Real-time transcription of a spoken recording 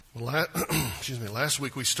Last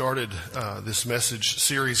week we started this message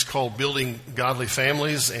series called Building Godly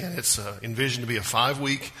Families, and it's envisioned to be a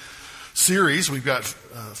 5-week series. We've got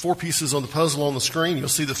 4 pieces on the puzzle on the screen. You'll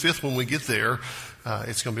see the 5th when we get there.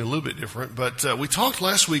 It's going to be a little bit different. But we talked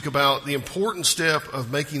last week about the important step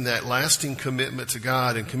of making that lasting commitment to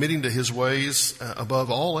God and committing to His ways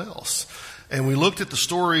above all else. And we looked at the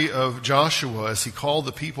story of Joshua as he called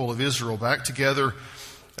the people of Israel back together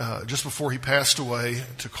just before he passed away,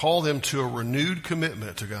 to call them to a renewed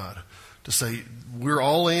commitment to God, to say, we're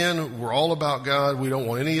all in, we're all about God, we don't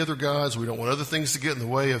want any other gods, we don't want other things to get in the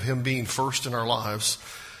way of Him being first in our lives.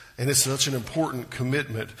 And it's such an important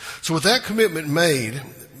commitment. So with that commitment made,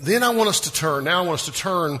 then I want us to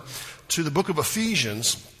turn to the book of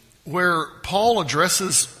Ephesians, where Paul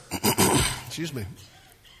addresses a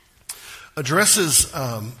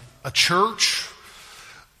church.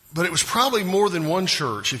 But it was probably more than one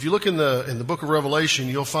church. If you look in the book of Revelation,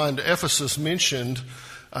 you'll find Ephesus mentioned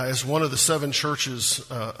as one of the 7 churches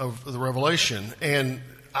of the Revelation. And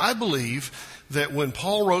I believe that when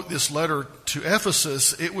Paul wrote this letter to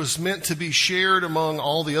Ephesus, it was meant to be shared among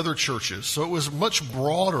all the other churches. So it was much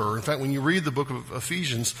broader. In fact, when you read the book of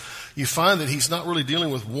Ephesians, you find that he's not really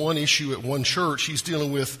dealing with one issue at one church. He's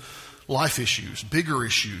dealing with life issues, bigger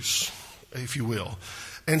issues, if you will.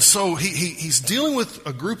 And so he's dealing with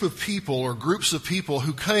a group of people or groups of people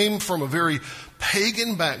who came from a very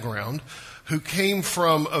pagan background, who came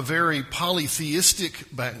from a very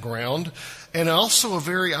polytheistic background, and also a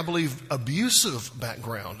very, I believe, abusive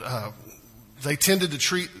background. They tended to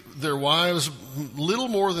treat their wives little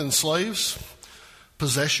more than slaves,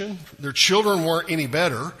 possession. Their children weren't any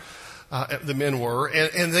better. The men were.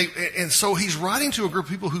 And so he's writing to a group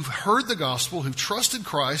of people who've heard the gospel, who've trusted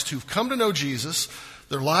Christ, who've come to know Jesus.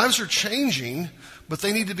 Their lives are changing, but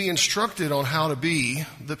they need to be instructed on how to be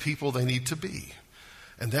the people they need to be.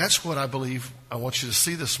 And that's what I believe I want you to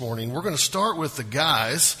see this morning. We're going to start with the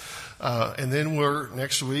guys, and then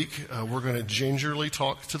next week, we're going to gingerly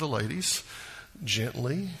talk to the ladies,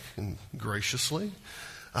 gently and graciously.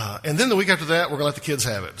 And then the week after that, we're going to let the kids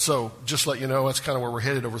have it. So just to let you know, that's kind of where we're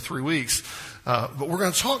headed over 3 weeks. But we're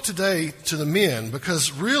going to talk today to the men,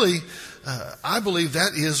 because really, I believe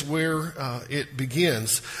that is where it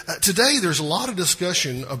begins. Today, there's a lot of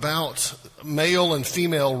discussion about male and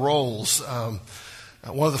female roles.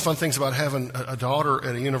 One of the fun things about having a daughter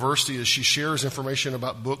at a university is she shares information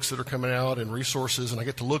about books that are coming out and resources, and I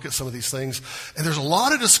get to look at some of these things. And there's a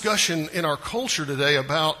lot of discussion in our culture today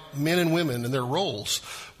about men and women and their roles.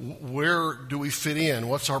 Where do we fit in?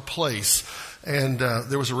 What's our place? And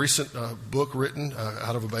there was a recent book written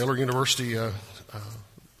out of a Baylor University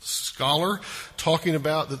scholar talking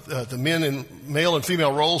about that the male and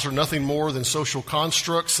female roles are nothing more than social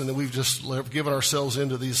constructs, and that we've just given ourselves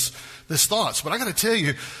into these thoughts. But I got to tell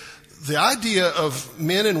you, the idea of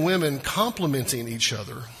men and women complementing each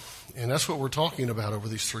other, and that's what we're talking about over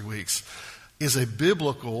these 3 weeks, is a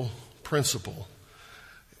biblical principle.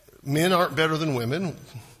 Men aren't better than women.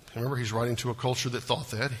 Remember, he's writing to a culture that thought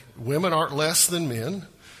that. Women aren't less than men.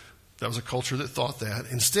 That was a culture that thought that.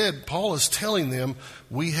 Instead, Paul is telling them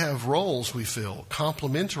we have roles we fill,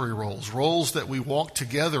 complementary roles that we walk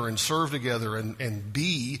together and serve together and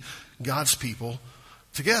be God's people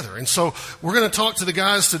together. And so we're going to talk to the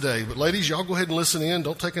guys today. But ladies, y'all go ahead and listen in.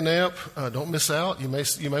 Don't take a nap. Don't miss out. You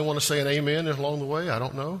may want to say an amen along the way. I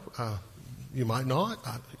don't know. You might not.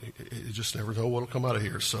 You just never know what will come out of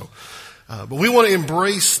here. So. But we want to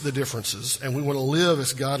embrace the differences, and we want to live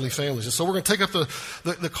as godly families. And so we're going to take up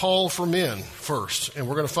the call for men first, and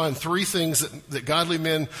we're going to find 3 things that godly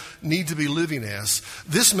men need to be living as.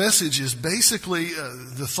 This message is basically,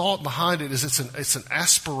 the thought behind it is it's an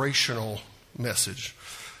aspirational message.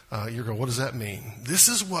 You're going, what does that mean? This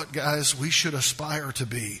is what, guys, we should aspire to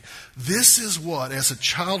be. This is what, as a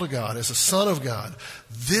child of God, as a son of God,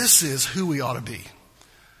 this is who we ought to be.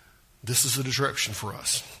 This is the direction for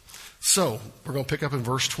us. So, we're going to pick up in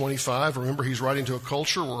verse 25. Remember, he's writing to a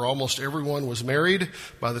culture where almost everyone was married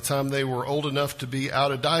by the time they were old enough to be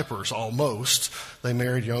out of diapers. Almost. They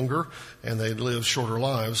married younger, and they lived shorter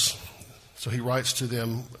lives. So he writes to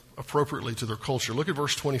them appropriately to their culture. Look at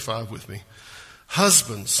verse 25 with me.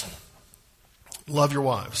 Husbands, love your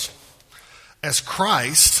wives, as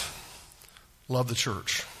Christ loved the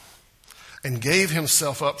church and gave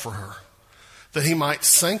himself up for her, that he might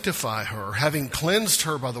sanctify her, having cleansed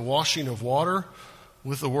her by the washing of water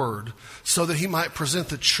with the word, so that he might present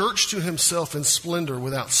the church to himself in splendor,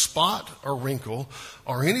 without spot or wrinkle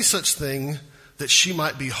or any such thing, that she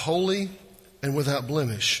might be holy and without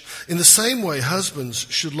blemish. In the same way, husbands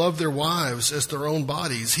should love their wives as their own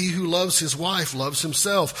bodies. He who loves his wife loves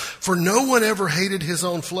himself. For no one ever hated his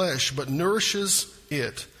own flesh, but nourishes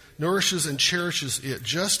and cherishes it,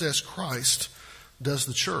 just as Christ does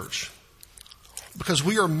the church. Because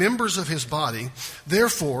we are members of his body,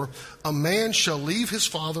 therefore a man shall leave his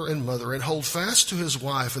father and mother and hold fast to his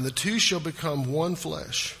wife, and the two shall become one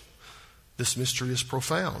flesh. This mystery is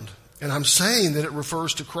profound, and I'm saying that it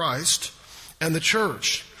refers to Christ and the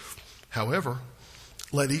church. However,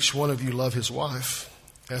 let each one of you love his wife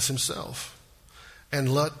as himself,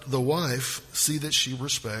 and let the wife see that she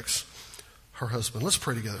respects her husband. Let's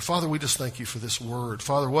pray together. Father, we just thank you for this word.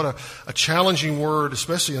 Father, what a challenging word,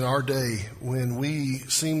 especially in our day when we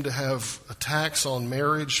seem to have attacks on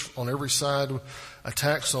marriage on every side,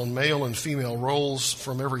 attacks on male and female roles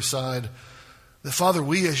from every side. That, Father,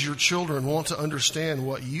 we as your children want to understand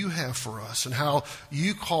what you have for us and how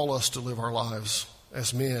you call us to live our lives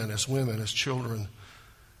as men, as women, as children,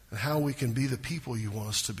 and how we can be the people you want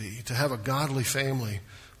us to be, to have a godly family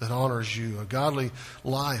that honors you, a godly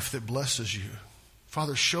life that blesses you.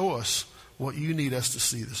 Father, show us what you need us to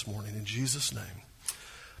see this morning. In Jesus' name,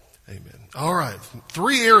 amen. All right,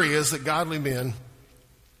 3 areas that godly men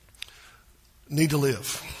need to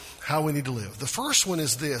live. How we need to live. The first one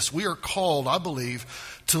is this. We are called, I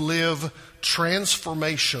believe, to live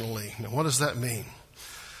transformationally. Now, what does that mean?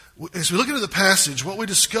 As we look into the passage, what we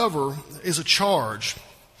discover is a charge,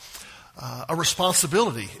 a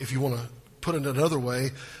responsibility, if you want to put it another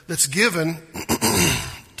way, that's given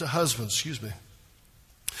to husbands.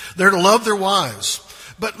 They're to love their wives.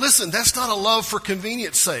 But listen, that's not a love for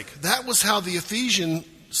convenience sake. That was how the Ephesian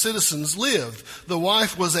citizens lived. The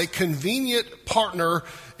wife was a convenient partner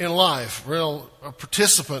in life, a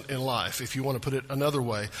participant in life, if you want to put it another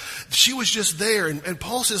way. She was just there. And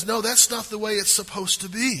Paul says, no, that's not the way it's supposed to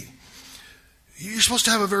be. You're supposed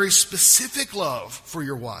to have a very specific love for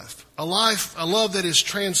your wife. A love that is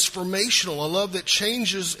transformational, a love that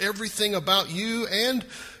changes everything about you and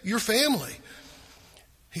your family.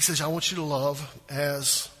 He says, I want you to love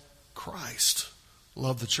as Christ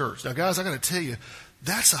loved the church. Now, guys, I got to tell you,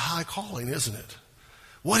 that's a high calling, isn't it?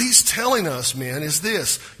 What he's telling us, men, is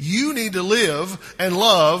this. You need to live and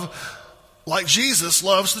love like Jesus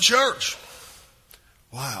loves the church.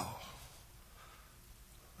 Wow.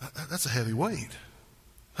 That's a heavy weight.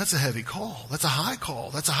 That's a heavy call. That's a high call.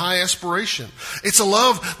 That's a high aspiration. It's a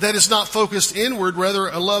love that is not focused inward, rather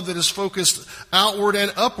a love that is focused outward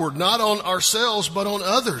and upward, not on ourselves, but on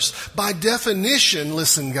others. By definition,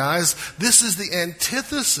 listen, guys, this is the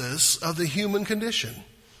antithesis of the human condition.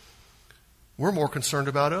 We're more concerned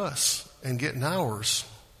about us and getting ours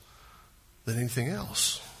than anything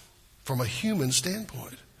else from a human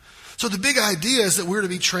standpoint. So the big idea is that we're to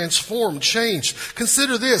be transformed, changed.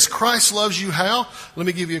 Consider this. Christ loves you how? Let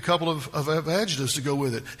me give you a couple of adjectives to go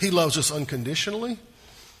with it. He loves us unconditionally.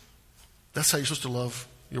 That's how you're supposed to love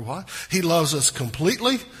your wife. He loves us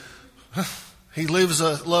completely. He loves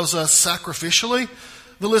us sacrificially.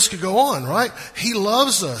 The list could go on, right? He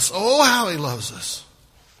loves us. Oh, how he loves us.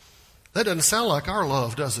 That doesn't sound like our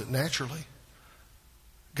love, does it, naturally?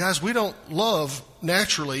 Guys, we don't love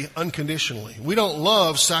naturally, unconditionally. We don't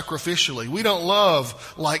love sacrificially. We don't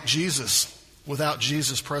love like Jesus without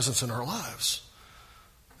Jesus' presence in our lives.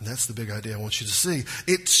 And that's the big idea I want you to see.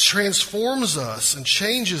 It transforms us and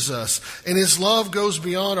changes us. And his love goes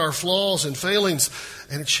beyond our flaws and failings.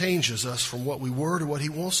 And it changes us from what we were to what he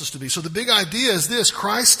wants us to be. So the big idea is this.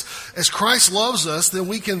 As Christ loves us, then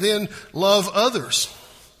we can then love others.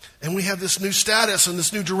 And we have this new status and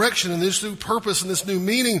this new direction and this new purpose and this new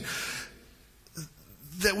meaning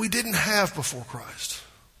that we didn't have before Christ.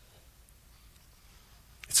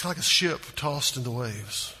 It's like a ship tossed in the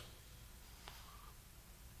waves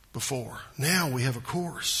before. Now we have a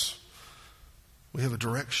course. We have a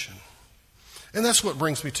direction. And that's what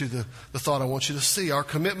brings me to the thought I want you to see. Our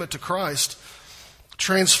commitment to Christ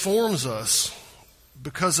transforms us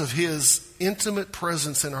because of his intimate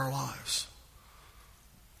presence in our lives.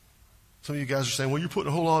 Some of you guys are saying, well, you're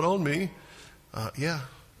putting a whole lot on me. Yeah,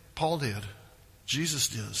 Paul did. Jesus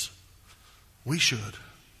does. We should.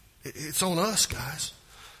 It's on us, guys.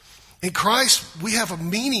 In Christ, we have a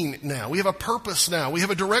meaning now. We have a purpose now. We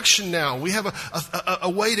have a direction now. We have a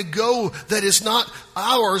way to go that is not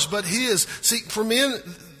ours, but his. See, for men,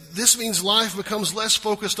 this means life becomes less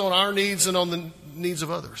focused on our needs and on the needs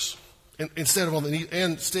of others. Instead on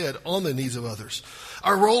the needs of others.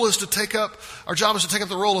 Our job is to take up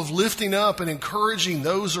the role of lifting up and encouraging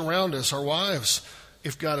those around us, our wives,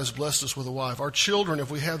 if God has blessed us with a wife, our children,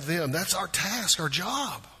 if we have them. That's our task, our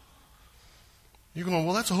job. You're going,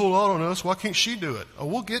 well, that's a whole lot on us. Why can't she do it? Oh,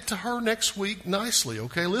 we'll get to her next week nicely,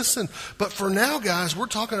 okay? Listen, but for now, guys, we're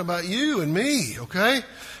talking about you and me, okay?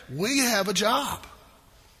 We have a job.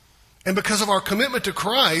 And because of our commitment to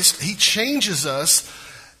Christ, He changes us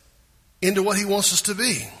into what He wants us to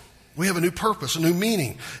be. We have a new purpose, a new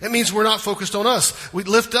meaning. It means we're not focused on us. We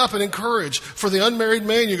lift up and encourage. For the unmarried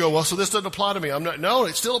man, you go, well, so this doesn't apply to me. No,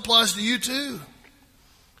 it still applies to you too.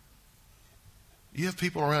 You have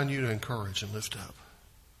people around you to encourage and lift up.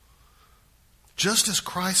 Just as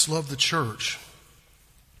Christ loved the church,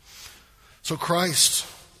 so Christ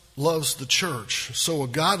loves the church. So a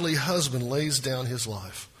godly husband lays down his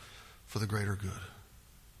life for the greater good,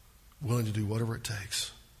 willing to do whatever it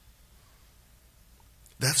takes.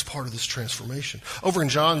 That's part of this transformation. Over in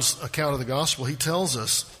John's account of the gospel, he tells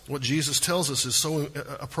us, what Jesus tells us is so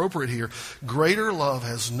appropriate here. Greater love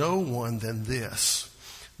has no one than this,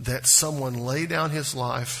 that someone lay down his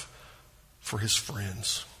life for his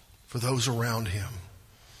friends, for those around him.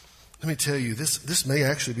 Let me tell you, this may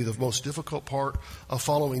actually be the most difficult part of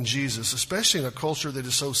following Jesus, especially in a culture that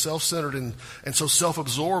is so self-centered and so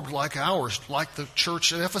self-absorbed like ours, like the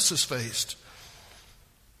church at Ephesus faced.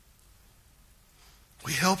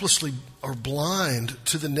 We helplessly are blind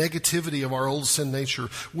to the negativity of our old sin nature.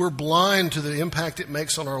 We're blind to the impact it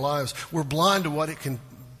makes on our lives. We're blind to what it can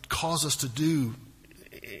cause us to do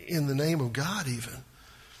in the name of God even.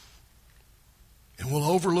 And we'll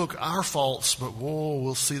overlook our faults, but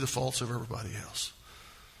we'll see the faults of everybody else.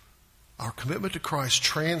 Our commitment to Christ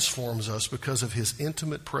transforms us because of His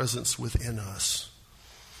intimate presence within us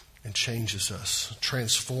and changes us,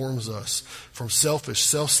 transforms us from selfish,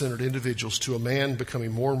 self-centered individuals to a man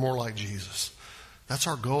becoming more and more like Jesus. That's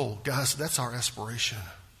our goal. Guys, that's our aspiration.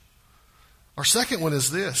 Our second one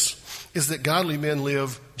is this, is that godly men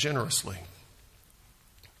live generously.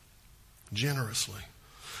 Generously.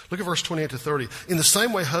 Look at verse 28 to 30. In the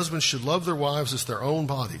same way, husbands should love their wives as their own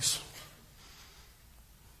bodies.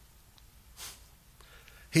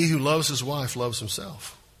 He who loves his wife loves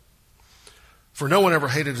himself. For no one ever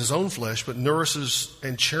hated his own flesh, but nourishes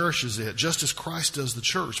and cherishes it, just as Christ does the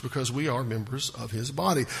church, because we are members of His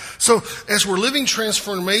body. So, as we're living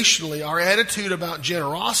transformationally, our attitude about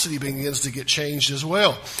generosity begins to get changed as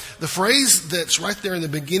well. The phrase that's right there in the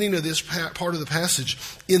beginning of this part of the passage,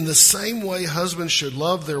 in the same way husbands should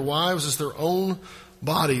love their wives as their own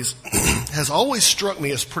bodies, has always struck me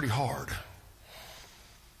as pretty hard.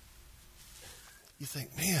 You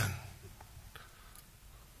think, man,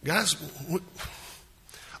 guys,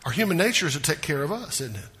 our human nature is to take care of us,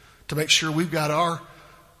 isn't it? To make sure we've got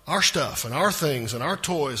our stuff and our things and our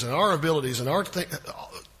toys and our abilities and our things.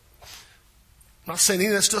 I'm not saying any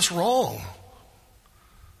of that stuff's wrong.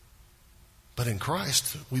 But in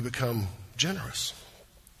Christ, we become generous.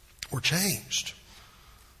 We're changed.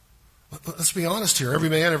 Let's be honest here. Every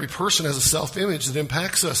man, every person has a self-image that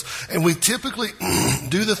impacts us. And we typically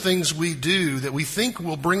do the things we do that we think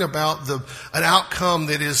will bring about an outcome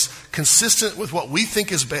that is consistent with what we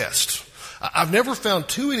think is best. I've never found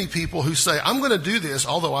too many people who say, I'm going to do this,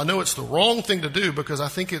 although I know it's the wrong thing to do because I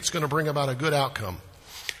think it's going to bring about a good outcome.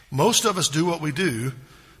 Most of us do what we do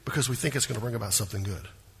because we think it's going to bring about something good.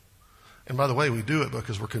 And by the way, we do it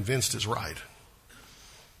because we're convinced it's right.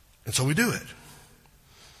 And so we do it.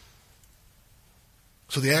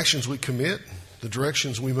 So the actions we commit, the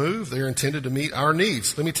directions we move, they're intended to meet our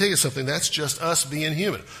needs. Let me tell you something, that's just us being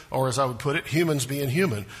human. Or as I would put it, humans being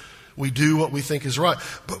human. We do what we think is right.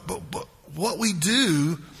 But what we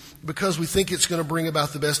do because we think it's going to bring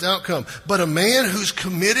about the best outcome. But a man who's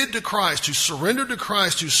committed to Christ, who's surrendered to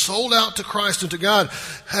Christ, who's sold out to Christ and to God,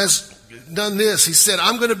 has done this. He said,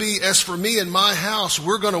 I'm going to be, as for me and my house,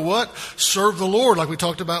 we're going to what? Serve the Lord, like we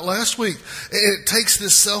talked about last week. And it takes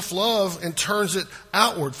this self-love and turns it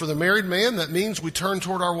outward. For the married man, that means we turn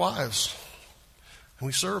toward our wives and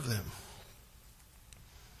we serve them.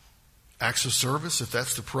 Acts of service, if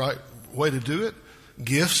that's the right way to do it.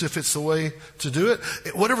 Gifts, if it's the way to do it.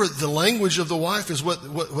 Whatever the language of the wife is what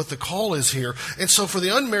the call is here. And so for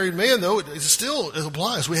the unmarried man, though, it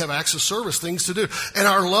applies. We have acts of service, things to do. And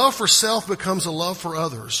our love for self becomes a love for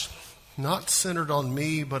others. Not centered on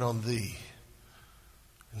me, but on thee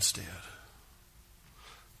instead.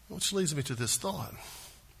 Which leads me to this thought.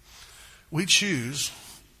 We choose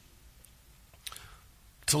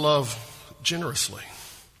to love generously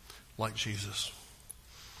like Jesus.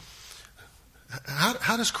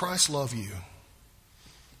 How does Christ love you?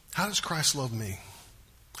 How does Christ love me?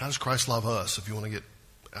 How does Christ love us, if you want to get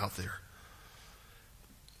out there?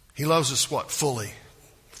 He loves us what? Fully.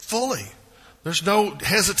 Fully. There's no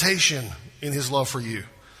hesitation in His love for you.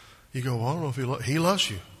 You go, well, I don't know if He loves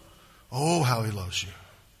you. Oh, how He loves you.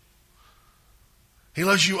 He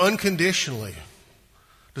loves you unconditionally.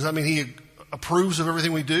 Does that mean he approves of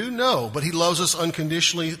everything we do? No, but he loves us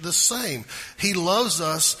unconditionally the same. He loves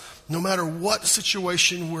us no matter what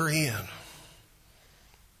situation we're in,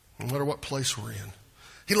 no matter what place we're in.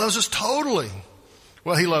 He loves us totally.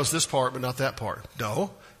 Well, he loves this part, but not that part.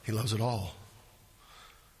 No, he loves it all.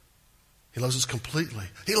 He loves us completely.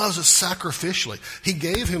 He loves us sacrificially. He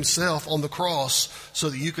gave himself on the cross so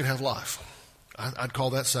that you could have life. I'd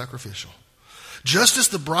call that sacrificial. Just as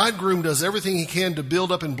the bridegroom does everything he can to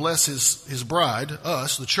build up and bless his bride,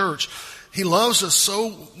 us, the church, he loves us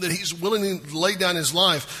so that he's willing to lay down his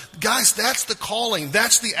life. Guys, that's the calling.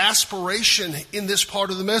 That's the aspiration in this part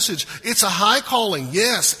of the message. It's a high calling,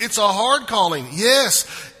 yes. It's a hard calling, yes.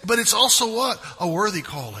 But it's also what? A worthy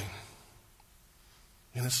calling.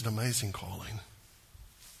 And it's an amazing calling.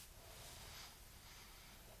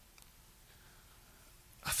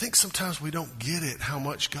 I think sometimes we don't get it, how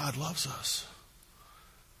much God loves us.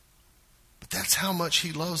 But that's how much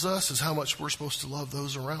he loves us, is how much we're supposed to love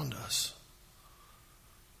those around us.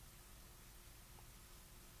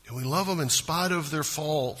 And we love them in spite of their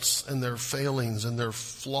faults and their failings and their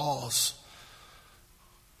flaws.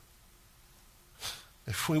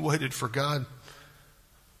 If we waited for God,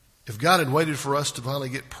 if God had waited for us to finally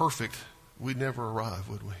get perfect, we'd never arrive,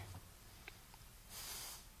 would we?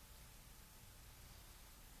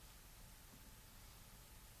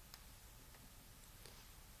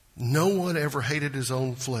 No one ever hated his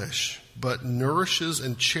own flesh, but nourishes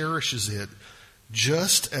and cherishes it,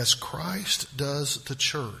 just as Christ does the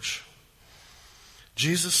church.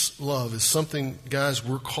 Jesus' love is something, guys,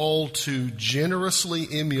 we're called to generously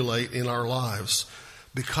emulate in our lives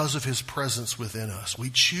because of his presence within us. We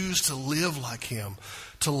choose to live like him,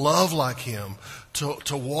 to love like him,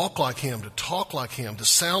 to walk like him, to talk like him, to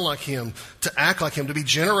sound like him, to act like him, to be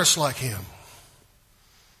generous like him.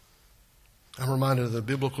 I'm reminded of the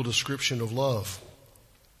biblical description of love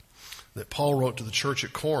that Paul wrote to the church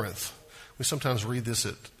at Corinth. We sometimes read this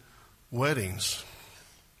at weddings,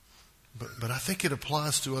 but I think it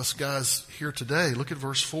applies to us guys here today. Look at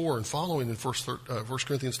verse 4 and following in 1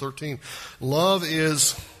 Corinthians 13. Love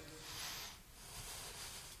is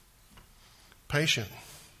patient.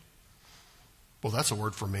 Well, that's a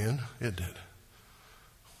word for men, isn't it?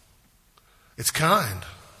 It's kind.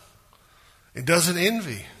 It doesn't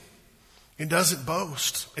envy. It doesn't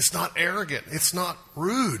boast. It's not arrogant. It's not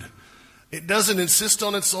rude. It doesn't insist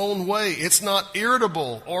on its own way. It's not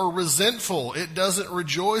irritable or resentful. It doesn't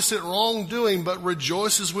rejoice at wrongdoing, but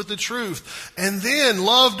rejoices with the truth. And then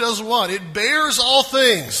love does what? It bears all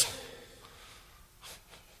things.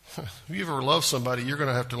 If you ever love somebody, you're going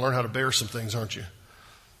to have to learn how to bear some things, aren't you?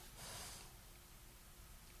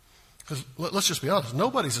 Because let's just be honest,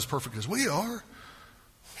 nobody's as perfect as we are.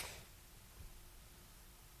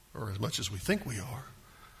 Or as much as we think we are.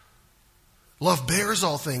 Love bears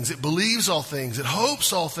all things. It believes all things. It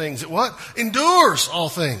hopes all things. It what? Endures all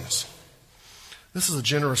things. This is a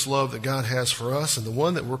generous love that God has for us, and the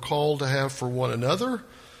one that we're called to have for one another,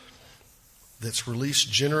 that's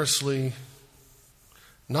released generously,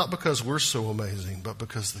 not because we're so amazing, but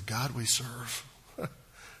because the God we serve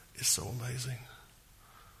is so amazing.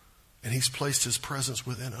 And he's placed his presence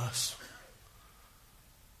within us.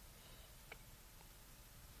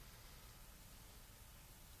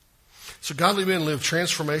 So godly men live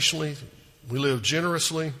transformationally, we live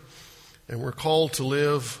generously, and we're called to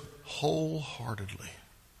live wholeheartedly.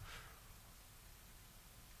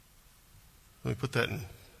 Let me put that in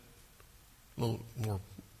a little more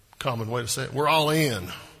common way to say it. We're all in.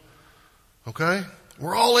 Okay?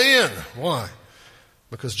 We're all in. Why?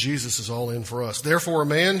 Because Jesus is all in for us. Therefore, a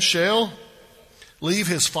man shall leave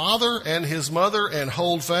his father and his mother and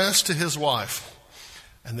hold fast to his wife,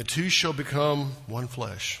 and the two shall become one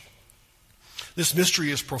flesh. This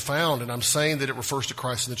mystery is profound, and I'm saying that it refers to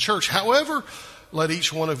Christ and the church. However, let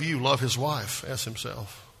each one of you love his wife as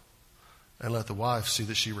himself, and let the wife see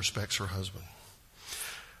that she respects her husband.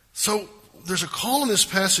 So there's a call in this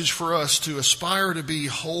passage for us to aspire to be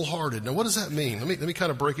wholehearted. Now, what does that mean? Let me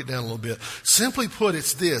kind of break it down a little bit. Simply put,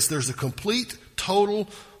 it's this. There's a complete, total,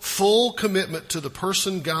 full commitment to the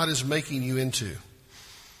person God is making you into.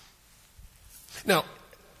 Now,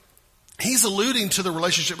 he's alluding to the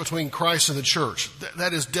relationship between Christ and the church.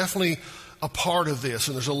 That is definitely a part of this,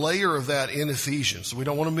 and there's a layer of that in Ephesians we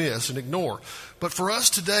don't want to miss and ignore. But for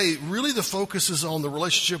us today, really the focus is on the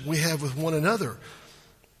relationship we have with one another.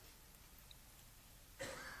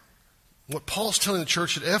 What Paul's telling the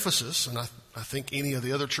church at Ephesus, and I think any of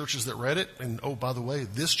the other churches that read it, and oh, by the way,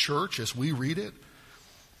 this church, as we read it,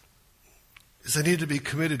 is they need to be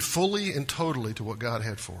committed fully and totally to what God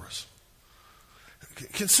had for us.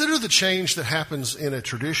 Consider the change that happens in a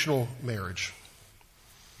traditional marriage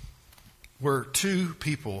where two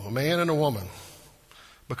people, a man and a woman,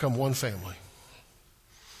 become one family.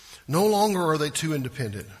 No longer are they two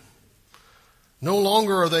independent. No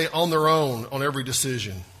longer are they on their own on every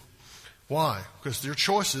decision. Why? Because their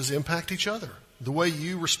choices impact each other. The way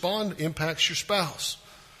you respond impacts your spouse.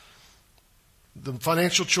 The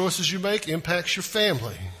financial choices you make impacts your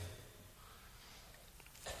family.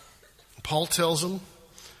 Paul tells them,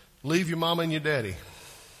 leave your mama and your daddy.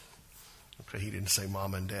 Okay, he didn't say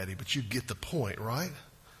mama and daddy, but you get the point, right?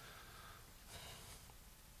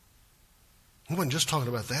 He wasn't just talking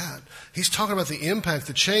about that. He's talking about the impact,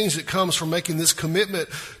 the change that comes from making this commitment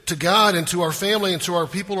to God and to our family and to our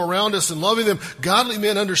people around us and loving them. Godly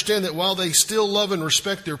men understand that while they still love and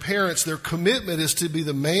respect their parents, their commitment is to be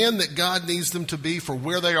the man that God needs them to be for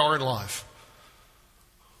where they are in life.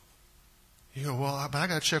 You go, well, I got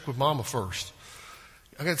to check with mama first.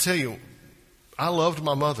 I got to tell you, I loved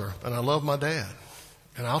my mother and I love my dad.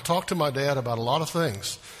 And I'll talk to my dad about a lot of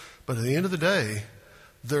things. But at the end of the day,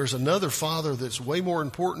 there's another father that's way more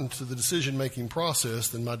important to the decision-making process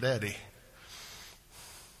than my daddy.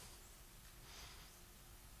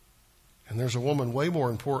 And there's a woman way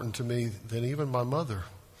more important to me than even my mother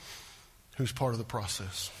who's part of the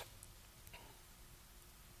process.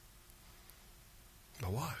 My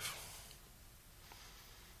wife.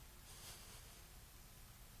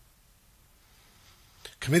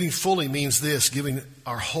 Committing fully means this, giving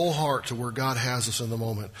our whole heart to where God has us in the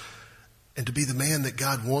moment. And to be the man that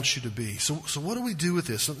God wants you to be. So what do we do with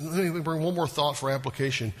this? Let me bring one more thought for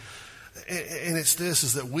application. And it's this,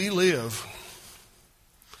 is that we live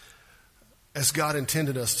as God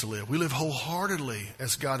intended us to live. We live wholeheartedly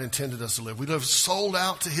as God intended us to live. We live sold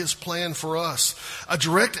out to His plan for us. A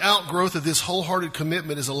direct outgrowth of this wholehearted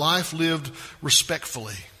commitment is a life lived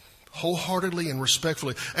respectfully. Wholeheartedly and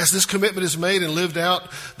respectfully. As this commitment is made and lived out,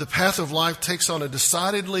 the path of life takes on a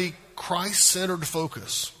decidedly Christ-centered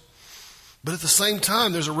focus. But at the same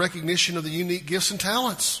time, there's a recognition of the unique gifts and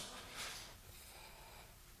talents.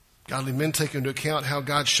 Godly men take into account how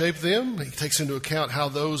God shaped them. He takes into account how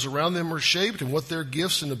those around them are shaped and what their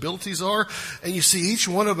gifts and abilities are. And you see, each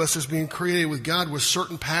one of us is being created with God with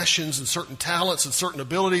certain passions and certain talents and certain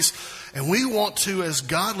abilities. And we want to, as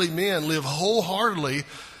godly men, live wholeheartedly,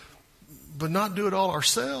 but not do it all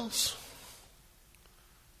ourselves,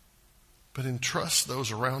 but entrust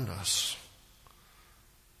those around us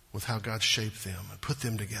with how God shaped them and put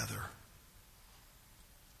them together.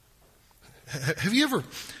 Have you ever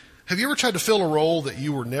tried to fill a role that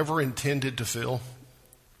you were never intended to fill?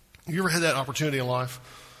 You ever had that opportunity in life?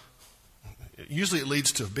 Usually it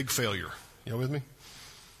leads to a big failure. You know with me?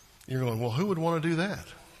 You're going, well, who would want to do that?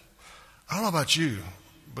 I don't know about you,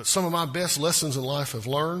 but some of my best lessons in life I've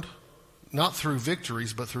learned not through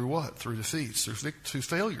victories, but through what? Through defeats, through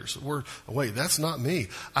failures. Wait, that's not me.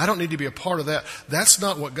 I don't need to be a part of that. That's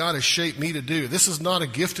not what God has shaped me to do. This is not a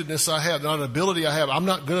giftedness I have, not an ability I have. I'm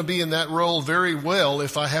not going to be in that role very well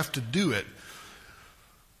if I have to do it.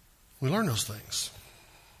 We learn those things.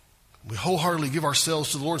 We wholeheartedly give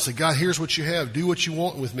ourselves to the Lord and say, God, here's what you have. Do what you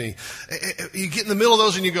want with me. You get in the middle of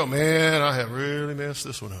those and you go, man, I have really messed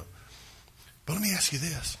this one up. But let me ask you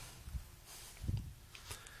this.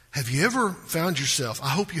 Have you ever found yourself, I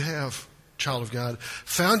hope you have, child of God,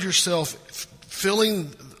 found yourself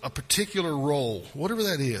filling a particular role, whatever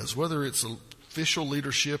that is, whether it's official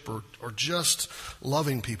leadership or just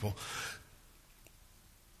loving people,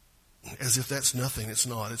 as if that's nothing. It's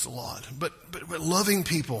not. It's a lot. But loving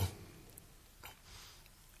people,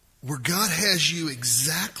 where God has you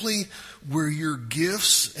exactly where your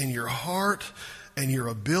gifts and your heart and your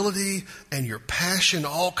ability and your passion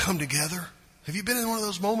all come together. Have you been in one of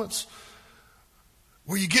those moments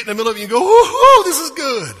where you get in the middle of it and you go, oh, this is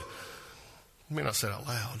good? You may not say it out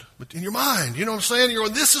loud, but in your mind, you know what I'm saying? You're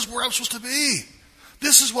going, this is where I'm supposed to be.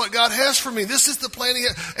 This is what God has for me. This is the plan He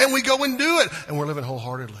has. And we go and do it. And we're living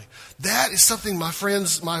wholeheartedly. That is something, my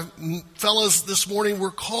friends, my fellas, this morning, we're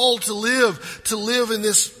called to live in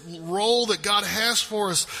this role that God has for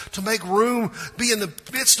us, to make room, be in the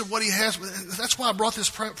midst of what He has. That's why I brought this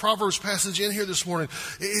Proverbs passage in here this morning.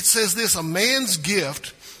 It says this, a man's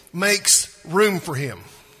gift makes room for him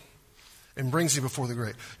and brings him before the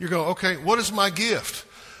great. You're going, okay, what is my gift?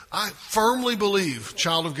 I firmly believe,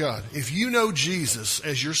 child of God, if you know Jesus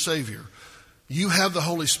as your Savior, you have the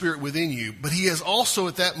Holy Spirit within you, but He has also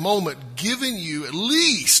at that moment given you at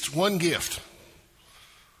least one gift,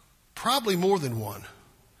 probably more than one,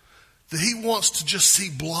 that He wants to just see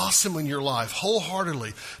blossom in your life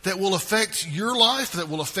wholeheartedly, that will affect your life, that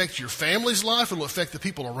will affect your family's life, it will affect the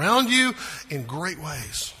people around you in great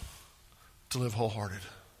ways. to live wholehearted.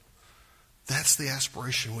 That's the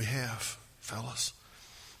aspiration we have, fellas,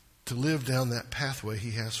 to live down that pathway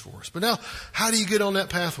he has for us. But now, how do you get on that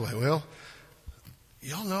pathway? Well,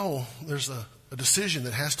 y'all know there's a decision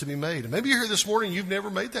that has to be made. And maybe you're here this morning and you've never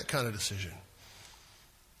made that kind of decision.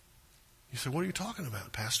 You say, what are you talking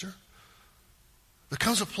about, Pastor? There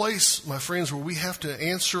comes a place, my friends, where we have to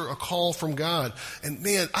answer a call from God. And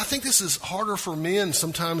man, I think this is harder for men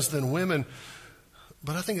sometimes than women,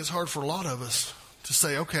 but I think it's hard for a lot of us to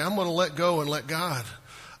say, okay, I'm going to let go and let God.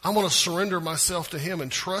 I'm going to surrender myself to him and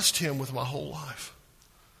trust him with my whole life.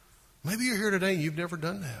 Maybe you're here today and you've never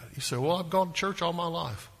done that. You say, well, I've gone to church all my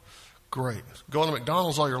life. Great. Going to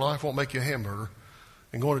McDonald's all your life won't make you a hamburger.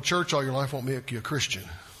 And going to church all your life won't make you a Christian.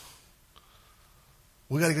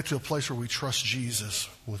 We got to get to a place where we trust Jesus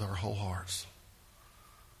with our whole hearts.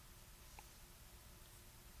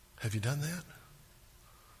 Have you done that?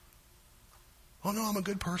 Oh, no, I'm a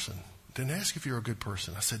good person. Didn't ask if you're a good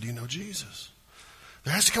person. I said, do you know Jesus?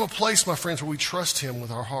 There has to come a place, my friends, where we trust him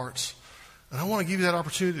with our hearts. And I want to give you that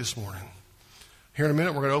opportunity this morning. Here in a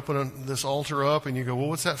minute, we're going to open this altar up, and you go, well,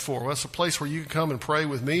 what's that for? Well, that's a place where you can come and pray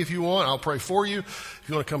with me if you want. I'll pray for you. If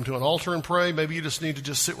you want to come to an altar and pray, maybe you just need to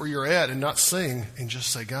just sit where you're at and not sing and just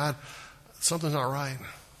say, God, something's not right.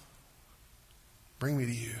 Bring me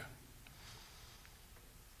to you.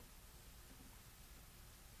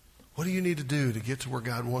 What do you need to do to get to where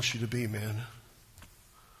God wants you to be, man?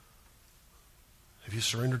 Have you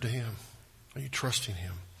surrendered to him? Are you trusting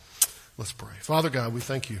him? Let's pray. Father God, we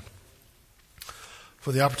thank you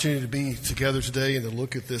for the opportunity to be together today and to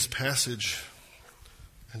look at this passage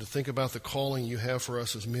and to think about the calling you have for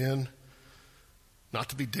us as men, not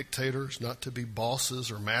to be dictators, not to be bosses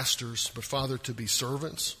or masters, but, Father, to be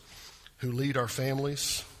servants who lead our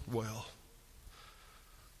families well,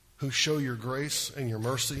 who show your grace and your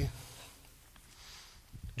mercy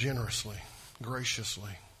generously,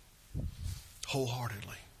 graciously,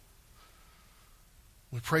 wholeheartedly.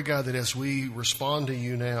 We pray, God, that as we respond to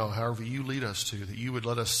you now, however you lead us to, that you would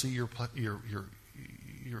let us see your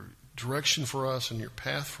direction for us and your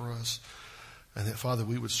path for us, and that, Father,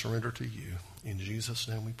 we would surrender to you. In Jesus'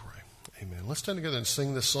 name we pray. Amen. Let's stand together and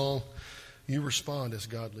sing this song. You respond as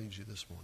God leads you this morning.